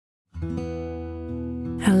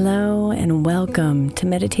Hello and welcome to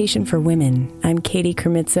Meditation for Women. I'm Katie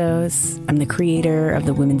Kremitzos. I'm the creator of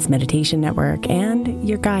the Women's Meditation Network and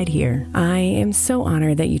your guide here. I am so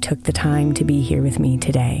honored that you took the time to be here with me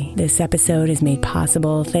today. This episode is made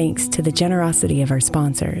possible thanks to the generosity of our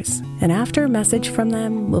sponsors. And after a message from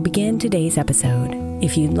them, we'll begin today's episode.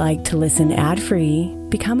 If you'd like to listen ad-free,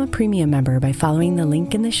 become a premium member by following the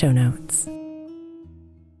link in the show notes.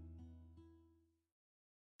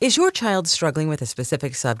 Is your child struggling with a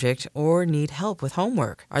specific subject or need help with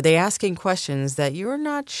homework? Are they asking questions that you're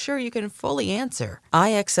not sure you can fully answer?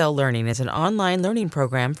 IXL Learning is an online learning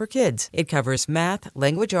program for kids. It covers math,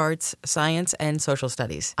 language arts, science, and social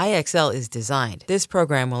studies. IXL is designed. This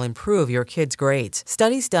program will improve your kids' grades.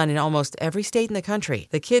 Studies done in almost every state in the country.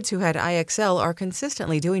 The kids who had IXL are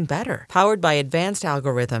consistently doing better. Powered by advanced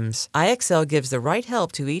algorithms, IXL gives the right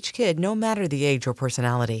help to each kid no matter the age or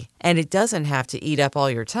personality. And it doesn't have to eat up all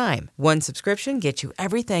your time. One subscription gets you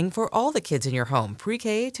everything for all the kids in your home,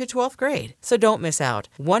 pre-K to 12th grade. So don't miss out.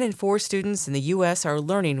 1 in 4 students in the U.S. are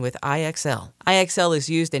learning with IXL. IXL is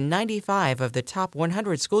used in 95 of the top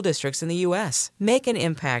 100 school districts in the U.S. Make an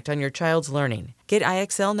impact on your child's learning. Get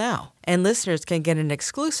IXL now. And listeners can get an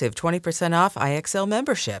exclusive 20% off IXL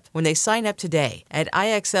membership when they sign up today at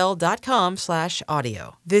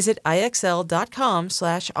IXL.com/audio. Visit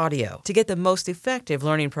IXL.com/audio to get the most effective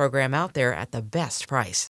learning program out there at the best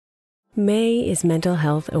price. May is Mental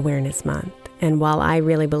Health Awareness Month. And while I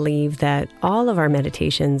really believe that all of our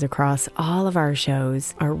meditations across all of our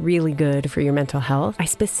shows are really good for your mental health, I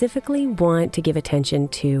specifically want to give attention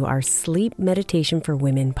to our Sleep Meditation for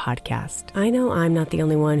Women podcast. I know I'm not the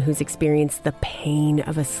only one who's experienced the pain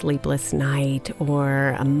of a sleepless night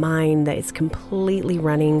or a mind that is completely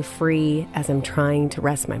running free as I'm trying to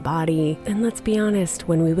rest my body. And let's be honest,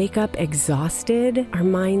 when we wake up exhausted, our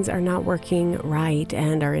minds are not working right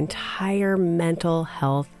and our entire mental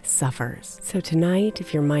health suffers. So tonight,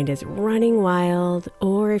 if your mind is running wild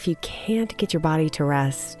or if you can't get your body to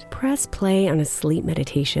rest, press play on a sleep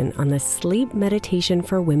meditation on the Sleep Meditation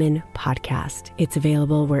for Women podcast. It's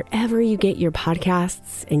available wherever you get your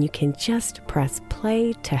podcasts, and you can just press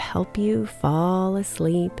play to help you fall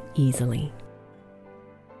asleep easily.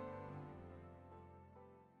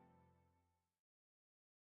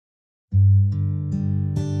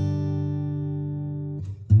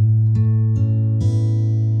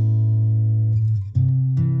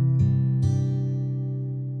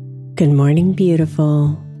 Good morning,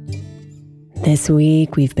 beautiful. This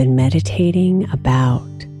week we've been meditating about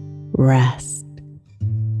rest.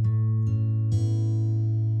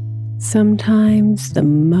 Sometimes the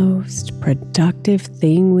most productive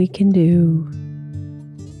thing we can do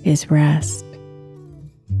is rest.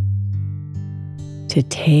 To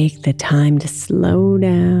take the time to slow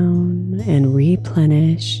down and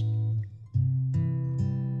replenish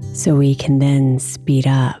so we can then speed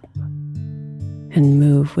up and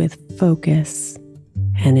move with focus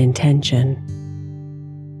and intention.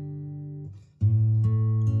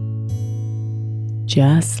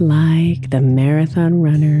 Just like the marathon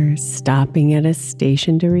runner stopping at a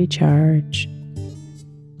station to recharge,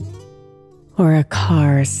 or a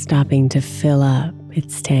car stopping to fill up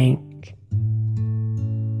its tank,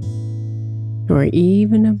 or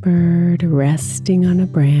even a bird resting on a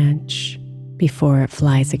branch before it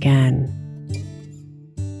flies again.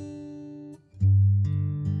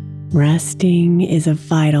 Resting is a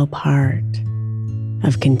vital part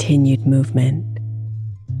of continued movement.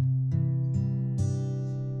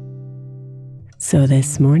 So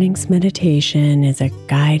this morning's meditation is a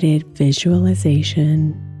guided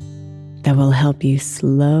visualization that will help you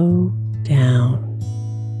slow down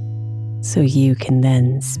so you can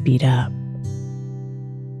then speed up.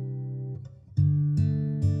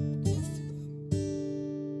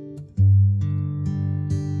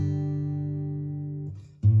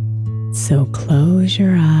 So close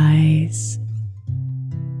your eyes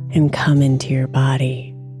and come into your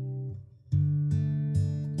body.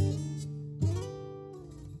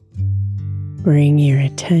 Bring your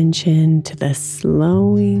attention to the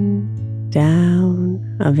slowing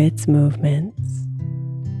down of its movements.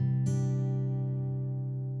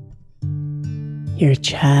 Your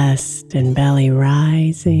chest and belly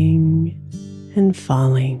rising and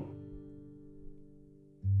falling.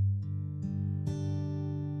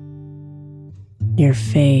 Your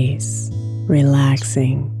face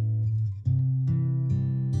relaxing,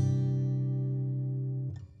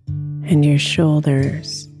 and your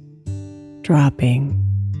shoulders dropping.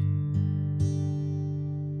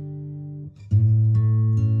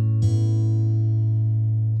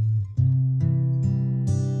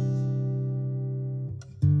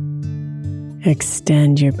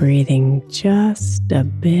 Extend your breathing just a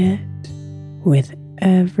bit with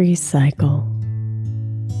every cycle.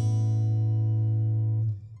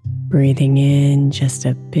 Breathing in just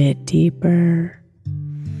a bit deeper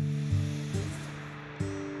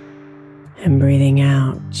and breathing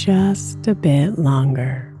out just a bit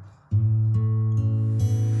longer.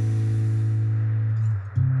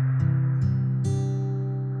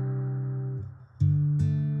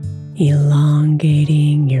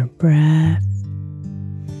 Elongating your breath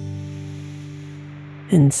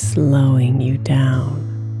and slowing you down.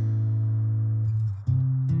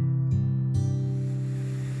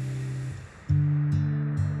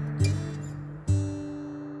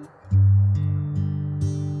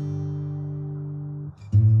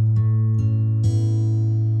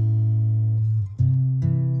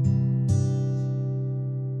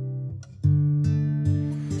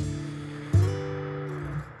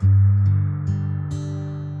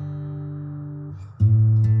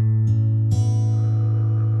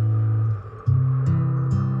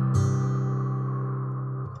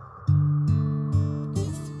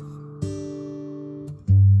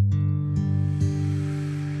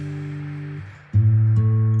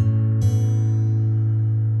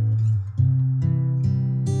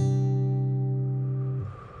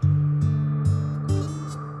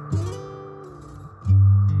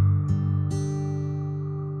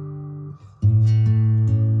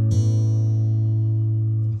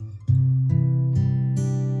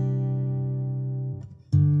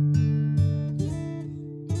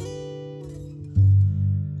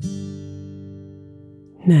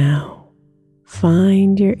 Now,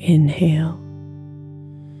 find your inhale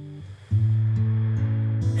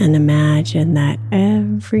and imagine that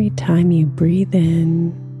every time you breathe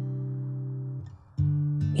in,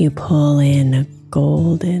 you pull in a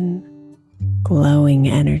golden, glowing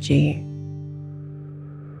energy.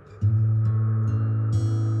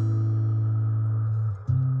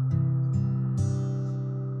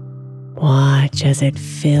 Watch as it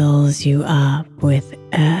fills you up with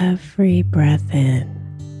every breath in.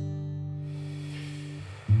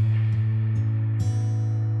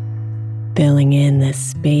 Filling in the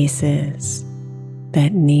spaces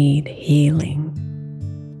that need healing.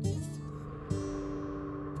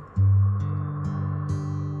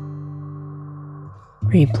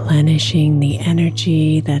 Replenishing the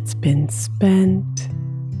energy that's been spent.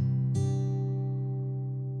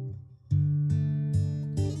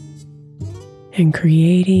 And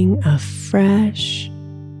creating a fresh,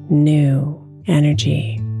 new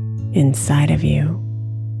energy inside of you.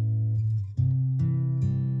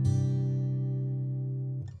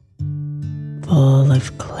 Full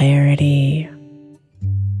of clarity,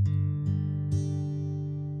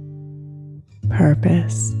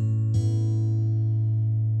 purpose,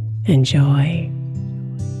 and joy.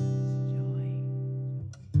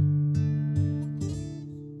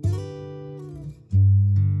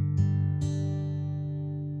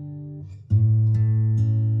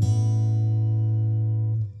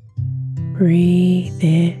 Breathe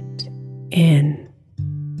it in.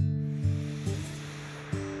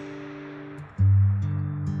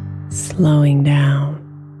 Slowing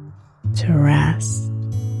down to rest.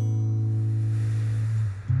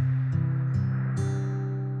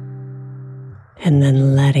 And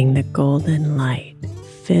then letting the golden light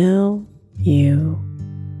fill you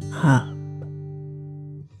up.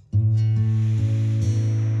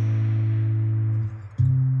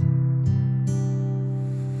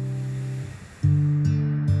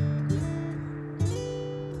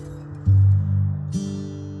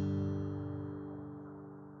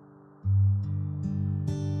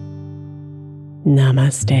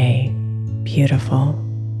 Namaste, beautiful.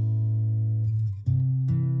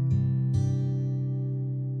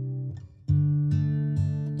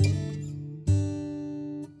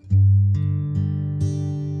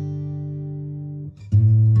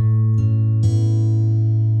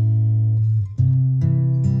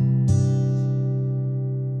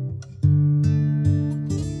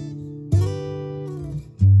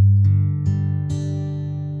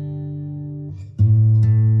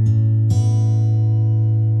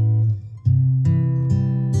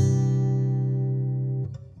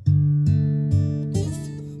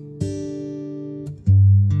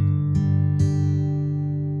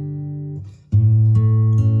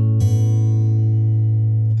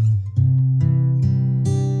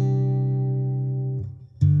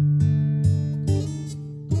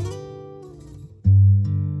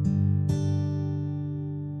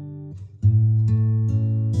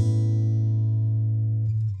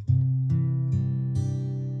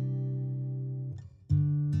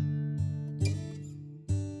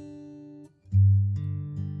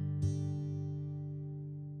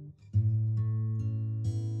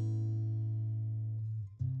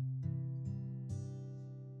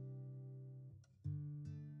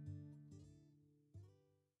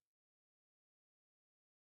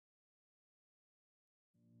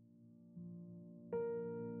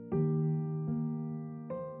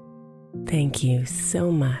 Thank you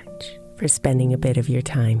so much for spending a bit of your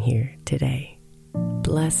time here today.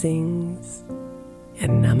 Blessings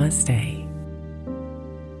and namaste.